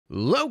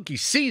Loki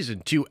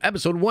Season 2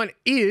 Episode 1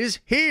 is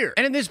here.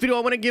 And in this video, I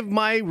want to give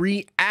my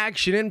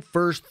reaction and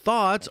first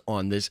thoughts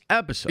on this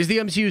episode. Is the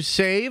MCU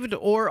saved,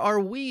 or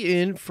are we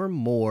in for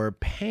more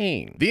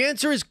pain? The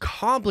answer is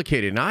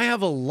complicated, and I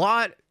have a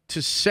lot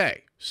to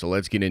say. So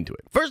let's get into it.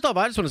 First off,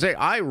 I just want to say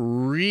I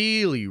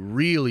really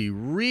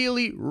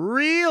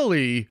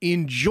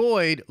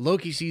enjoyed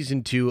Loki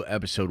Season 2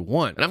 Episode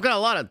 1. And I've got a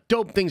lot of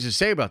dope things to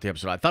say about the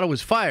episode. I thought it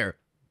was fire,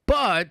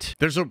 but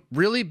there's a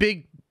really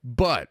big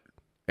but,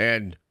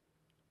 and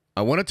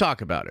I want to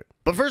talk about it.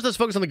 But first, let's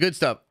focus on the good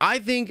stuff. I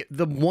think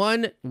the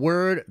one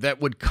word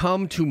that would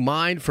come to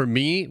mind for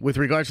me with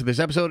regards to this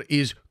episode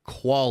is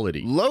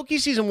quality. Loki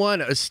Season 1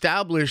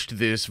 established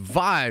this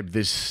vibe,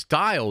 this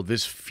style,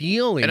 this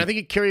feeling, and I think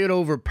it carried it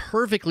over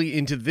perfectly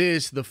into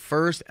this, the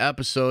first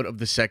episode of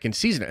the second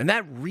season. And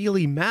that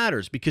really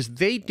matters because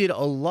they did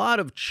a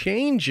lot of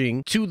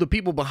changing to the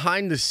people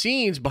behind the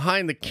scenes,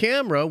 behind the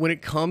camera, when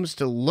it comes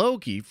to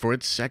Loki for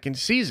its second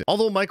season.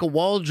 Although Michael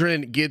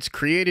Waldron gets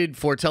created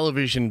for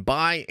television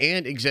by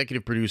and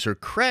executive producer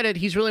credit,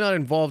 he's really not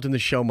involved in the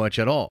show much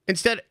at all.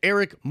 Instead,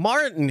 Eric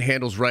Martin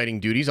handles writing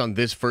duties on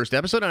this first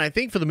episode, and I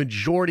think for the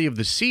majority of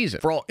the season.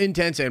 For all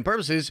intents and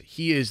purposes,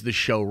 he is the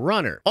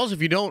showrunner. Also,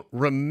 if you don't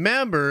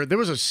remember, there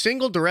was a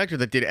single director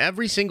that did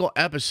every single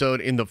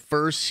episode in the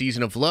first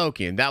season of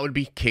Loki, and that would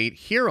be Kate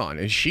Huron,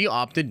 and she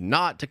opted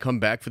not to come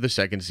back for the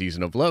second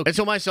season of Loki. And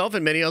so myself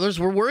and many others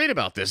were worried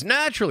about this.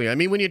 Naturally, I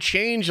mean, when you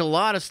change a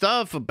lot of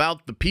stuff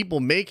about the people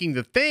making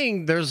the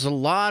thing, there's a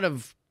lot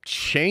of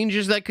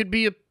changes that could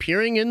be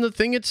appearing in the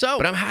thing itself.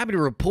 But I'm happy to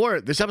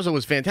report this episode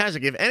was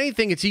fantastic. If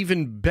anything, it's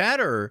even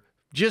better,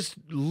 just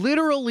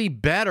literally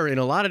better in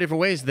a lot of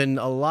different ways than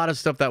a lot of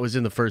stuff that was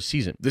in the first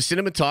season. The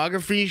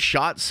cinematography,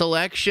 shot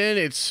selection,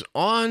 it's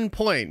on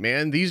point,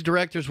 man. These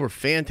directors were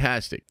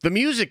fantastic. The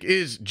music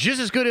is just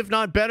as good, if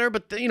not better,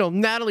 but you know,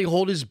 Natalie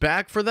Holt is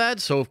back for that,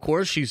 so of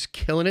course she's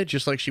killing it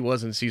just like she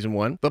was in season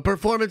 1. The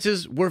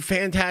performances were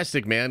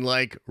fantastic, man.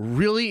 Like,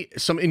 really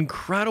some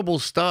incredible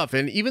stuff,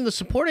 and even the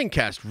supporting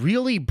cast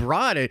really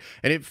brought it,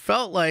 and it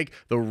felt like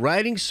the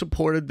writing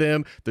supported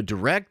them, the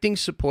directing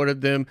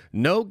supported them,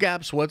 no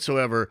gaps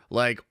whatsoever.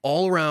 Like,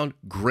 all around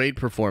great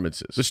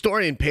performances. The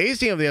story and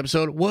pacing of the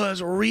episode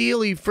was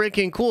really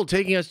freaking cool,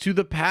 taking us to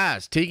the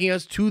past, taking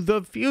us to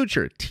the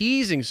future,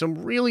 teasing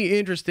some really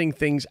interesting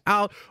things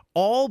out,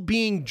 all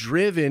being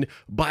driven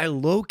by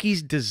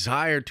Loki's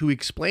desire to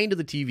explain to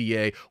the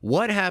TVA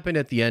what happened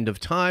at the end of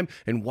time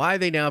and why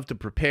they now have to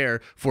prepare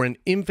for an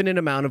infinite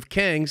amount of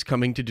Kangs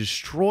coming to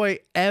destroy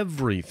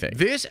everything.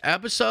 This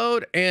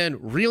episode,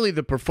 and really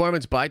the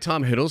performance by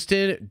Tom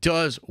Hiddleston,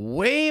 does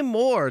way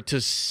more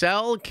to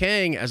sell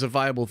Kang as a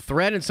viable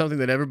threat and something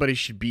that everybody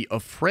should be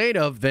afraid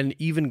of than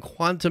even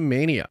Quantum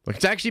Mania. Like,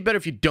 it's actually better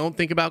if you don't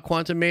think about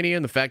Quantum Mania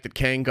and the fact that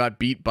Kang got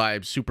beat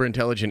by super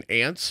intelligent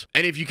ants.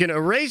 And if you can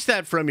erase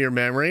that from your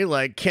memory,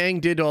 like Kang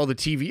did to all the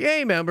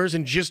TVA members,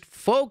 and just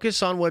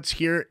focus on what's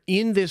here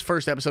in this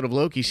first episode of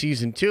Loki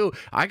Season 2,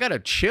 I gotta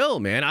chill,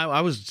 man. I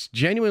was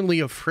genuinely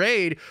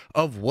afraid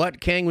of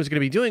what Kang was going to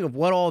be doing, of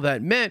what all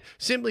that meant,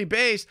 simply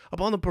based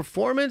upon the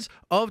performance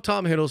of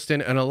Tom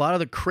Hiddleston and a lot of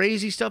the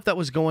crazy stuff that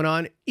was going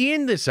on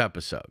in this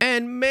episode.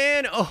 And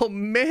man, oh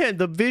man,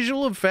 the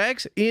visual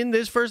effects in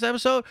this first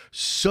episode,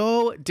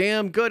 so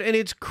damn good. And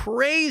it's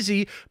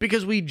crazy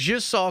because we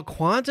just saw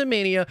Quantum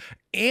Mania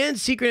and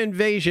Secret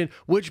Invasion,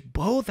 which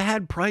both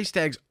had price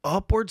tags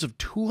upwards of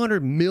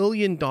 $200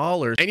 million.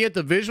 And yet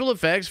the visual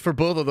effects for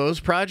both of those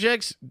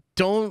projects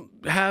don't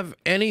have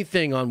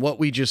anything on what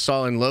we just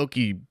saw in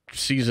Loki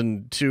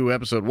Season 2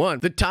 Episode 1.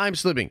 The time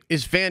slipping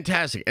is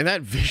fantastic, and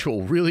that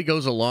visual really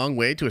goes a long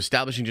way to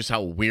establishing just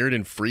how weird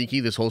and freaky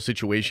this whole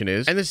situation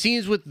is. And the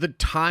scenes with the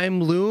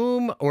time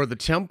loom, or the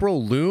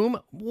temporal loom,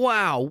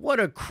 wow, what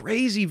a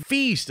crazy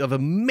feast of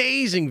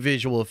amazing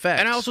visual effects.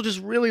 And I also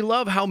just really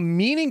love how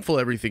meaningful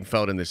everything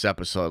felt in this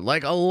episode.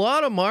 Like, a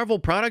lot of Marvel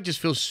product just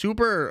feels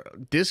super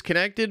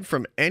disconnected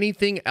from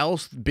anything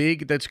else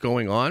big that's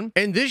going on.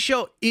 And this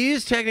show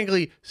is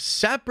technically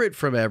separate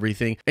from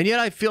everything, and yet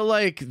I feel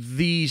like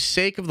the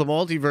sake of the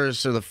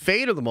multiverse, or the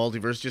fate of the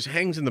multiverse, just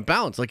hangs in the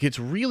balance. Like, it's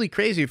really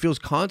crazy. It feels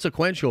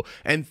consequential,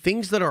 and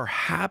things that are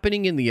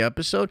happening in the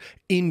episode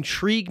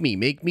intrigue me,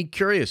 make me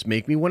curious,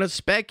 make me want to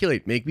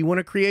speculate, make me want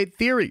to create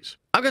theories.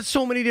 I've got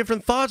so many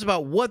different thoughts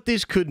about what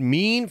this could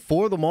mean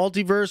for the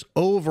multiverse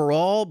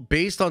overall,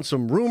 based on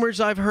some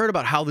rumors I've heard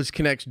about how this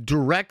connects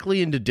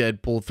directly into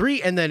Deadpool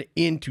 3 and then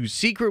into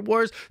Secret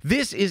Wars.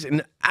 This is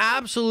an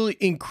absolutely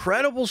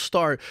incredible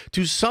start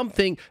to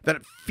something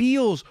that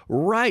feels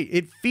right.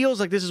 It feels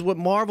like this is what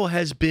Marvel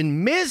has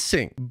been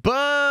missing,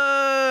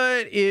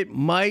 but it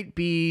might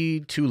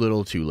be too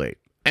little too late.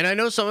 And I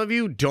know some of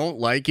you don't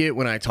like it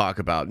when I talk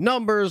about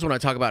numbers, when I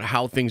talk about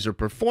how things are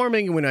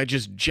performing, and when I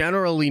just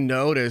generally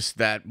notice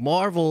that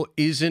Marvel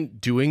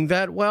isn't doing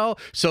that well.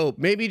 So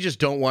maybe just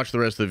don't watch the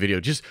rest of the video.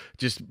 Just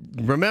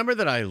remember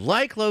that I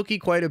like Loki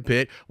quite a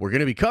bit. We're going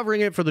to be covering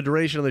it for the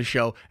duration of the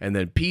show, and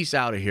then peace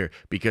out of here,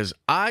 because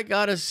I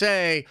gotta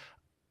say,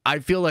 I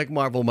feel like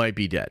Marvel might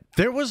be dead.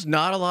 There was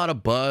not a lot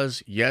of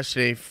buzz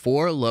yesterday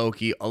for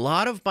Loki. A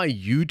lot of my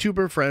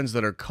YouTuber friends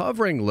that are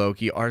covering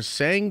Loki are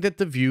saying that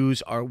the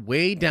views are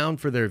way down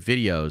for their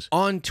videos.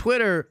 On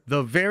Twitter,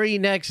 the very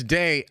next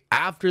day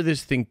after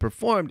this thing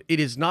performed, it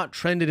is not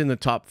trended in the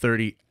top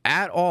 30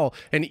 at all.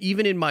 And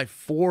even in my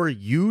For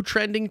You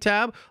trending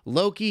tab,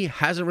 Loki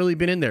hasn't really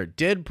been in there.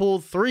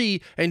 Deadpool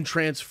 3 and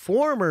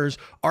Transformers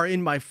are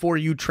in my For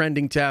You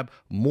trending tab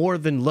more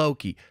than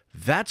Loki.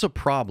 That's a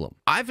problem.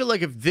 I feel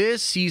like if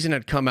this season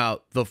had come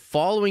out the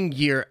following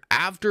year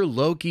after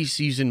Loki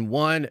season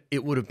 1,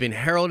 it would have been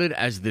heralded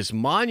as this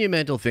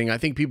monumental thing. I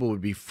think people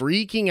would be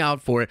freaking out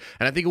for it,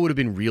 and I think it would have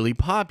been really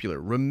popular.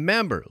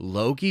 Remember,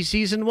 Loki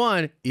season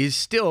 1 is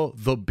still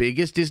the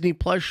biggest Disney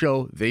Plus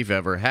show they've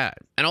ever had.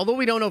 And although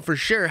we don't know for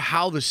sure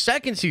how the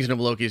second season of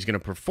Loki is going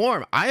to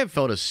perform, I have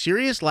felt a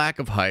serious lack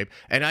of hype,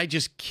 and I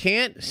just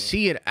can't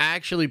see it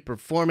actually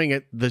performing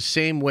it the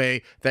same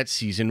way that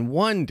season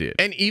 1 did.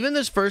 And even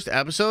this first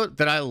episode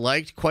that I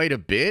liked quite a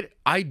bit,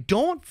 I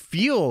don't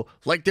feel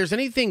like there's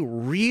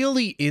anything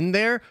really in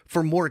there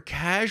for more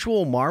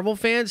casual Marvel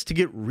fans to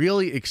get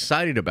really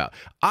excited about.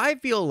 I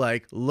feel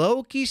like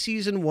Loki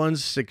season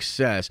 1's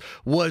success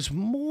was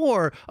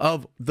more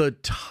of the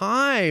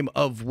time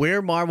of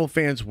where Marvel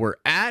fans were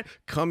at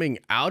coming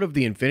out of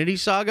the Infinity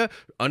Saga,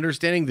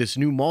 understanding this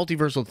new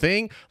multiversal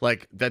thing,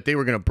 like that they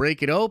were going to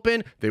break it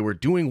open. They were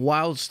doing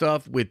wild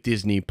stuff with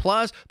Disney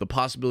Plus. The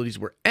possibilities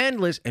were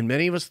endless, and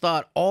many of us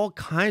thought all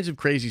kinds of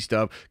crazy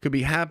stuff could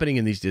be happening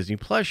in these Disney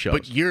Plus shows.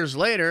 But years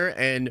later,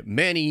 and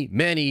many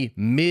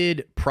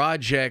mid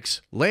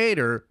projects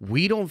later,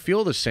 we don't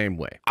feel the same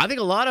way. I think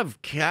a lot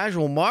of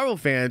casual Marvel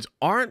fans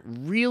aren't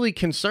really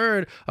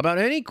concerned about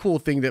any cool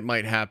thing that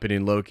might happen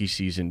in Loki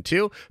season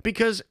 2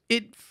 because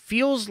it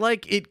feels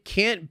like it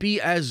can't be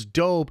as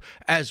dope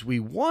as we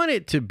want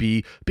it to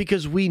be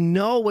because we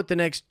know what the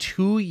next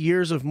 2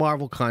 years of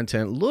Marvel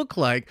content look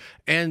like,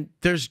 and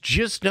there's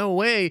just no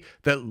way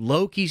that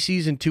Loki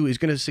season 2 is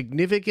going to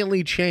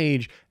significantly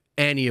change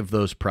any of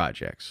those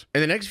projects.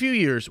 In the next few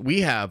years,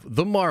 we have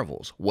The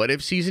Marvels, What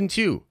If Season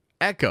 2,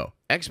 Echo,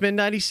 X-Men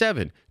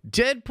 97,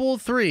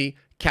 Deadpool 3,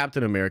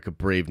 Captain America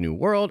Brave New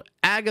World,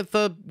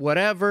 Agatha,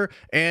 whatever,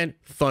 and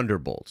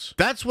Thunderbolts.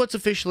 That's what's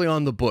officially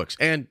on the books.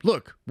 And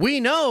look, we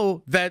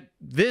know that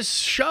this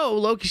show,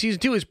 Loki Season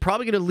 2, is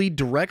probably going to lead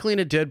directly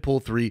into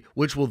Deadpool 3,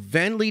 which will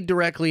then lead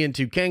directly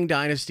into Kang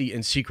Dynasty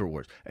and Secret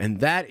Wars. And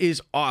that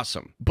is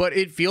awesome. But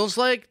it feels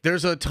like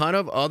there's a ton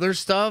of other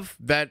stuff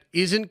that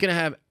isn't going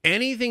to have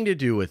anything to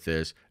do with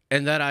this,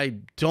 and that I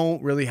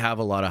don't really have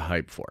a lot of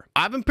hype for.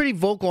 I've been pretty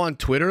vocal on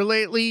Twitter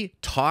lately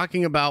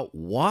talking about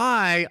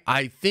why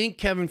I think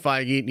Kevin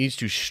Feige needs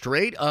to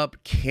straight up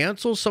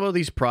cancel some of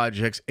these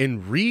projects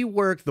and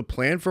rework the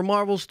plan for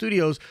Marvel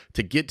Studios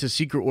to get to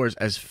Secret Wars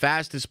as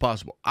fast as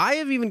possible. I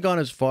have even gone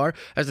as far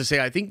as to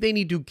say I think they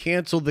need to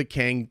cancel the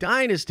Kang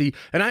Dynasty,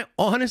 and I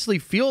honestly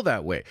feel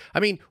that way. I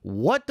mean,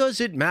 what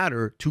does it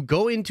matter to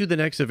go into the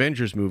next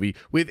Avengers movie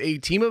with a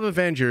team of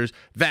Avengers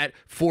that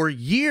for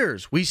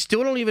years we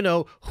still don't even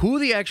know who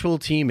the actual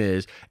team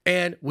is,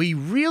 and we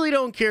really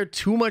don't care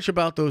too much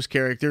about those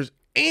characters,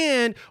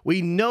 and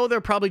we know they're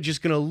probably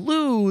just going to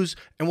lose,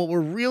 and what we're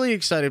really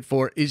excited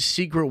for is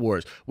Secret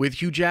Wars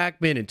with Hugh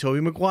Jackman and Tobey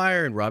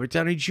Maguire and Robert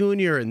Downey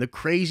Jr. and the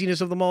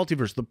craziness of the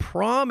multiverse, the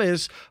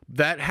promise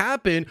that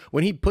happened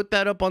when he put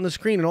that up on the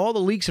screen and all the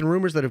leaks and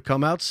rumors that have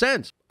come out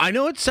since. I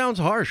know it sounds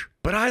harsh,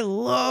 but I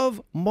love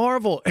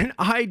Marvel, and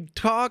I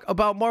talk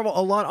about Marvel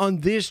a lot on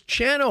this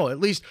channel. At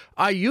least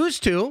I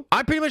used to.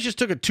 I pretty much just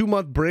took a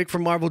 2-month break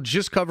from Marvel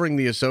just covering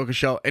the Ahsoka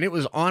show, and it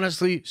was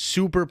honestly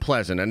super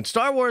pleasant. And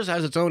Star Wars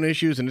has its own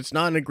issues, and it's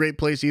not in a great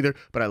place either,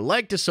 but I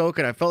liked Ahsoka,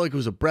 and I felt like it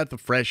was a breath of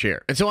fresh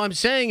air. And so I'm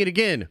saying it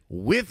again,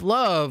 with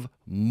love,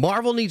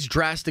 Marvel needs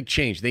drastic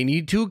change. They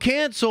need to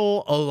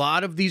cancel a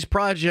lot of these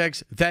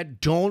projects that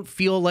don't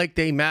feel like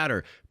they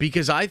matter,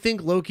 because I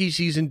think Loki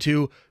Season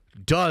 2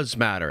 does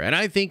matter, and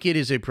I think it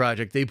is a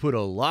project they put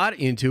a lot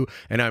into,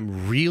 and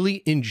I'm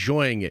really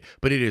enjoying it.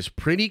 But it is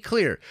pretty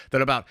clear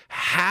that about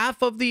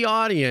half of the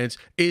audience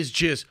is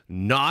just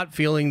not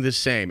feeling the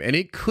same, and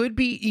it could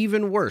be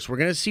even worse. We're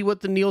going to see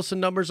what the Nielsen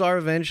numbers are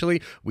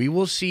eventually. We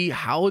will see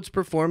how it's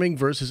performing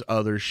versus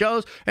other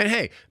shows, and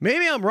hey,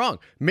 maybe I'm wrong.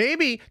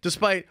 Maybe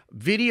despite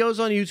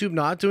videos on YouTube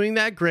not doing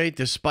that great,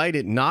 despite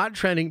it not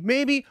trending,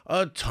 maybe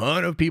a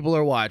ton of people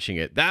are watching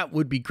it. That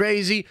would be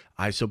crazy.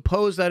 I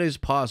suppose that is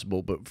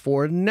possible, but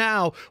for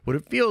now, what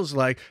it feels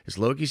like is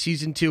Loki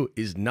Season 2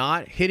 is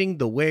not hitting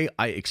the way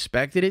I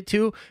expected it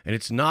to, and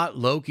it's not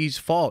Loki's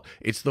fault.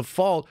 It's the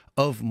fault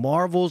of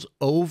Marvel's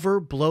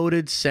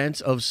over-bloated sense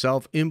of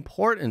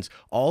self-importance.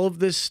 All of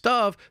this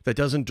stuff that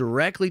doesn't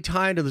directly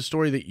tie into the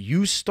story that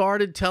you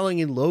started telling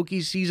in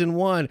Loki Season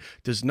 1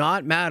 does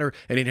not matter,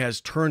 and it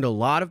has turned a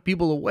lot of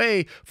people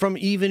away from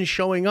even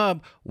showing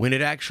up when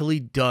it actually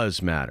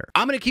does matter.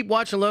 I'm going to keep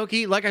watching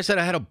Loki. Like I said,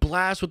 I had a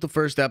blast with the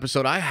first episode.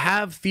 I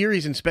have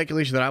theories and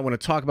speculation that I want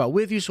to talk about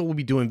with you, so we'll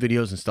be doing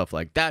videos and stuff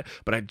like that,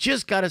 but I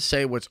just got to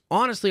say what's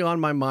honestly on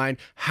my mind,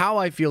 how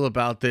I feel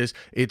about this.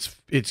 It's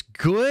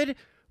good,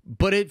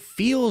 but it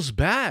feels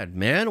bad,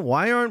 man.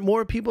 Why aren't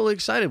more people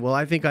excited? Well,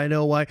 I think I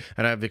know why,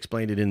 and I've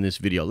explained it in this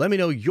video. Let me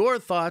know your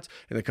thoughts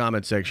in the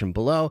comment section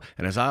below.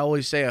 And as I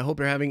always say, I hope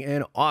you're having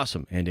an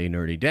awesome and a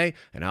nerdy day,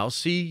 and I'll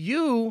see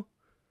you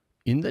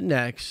in the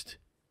next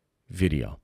video.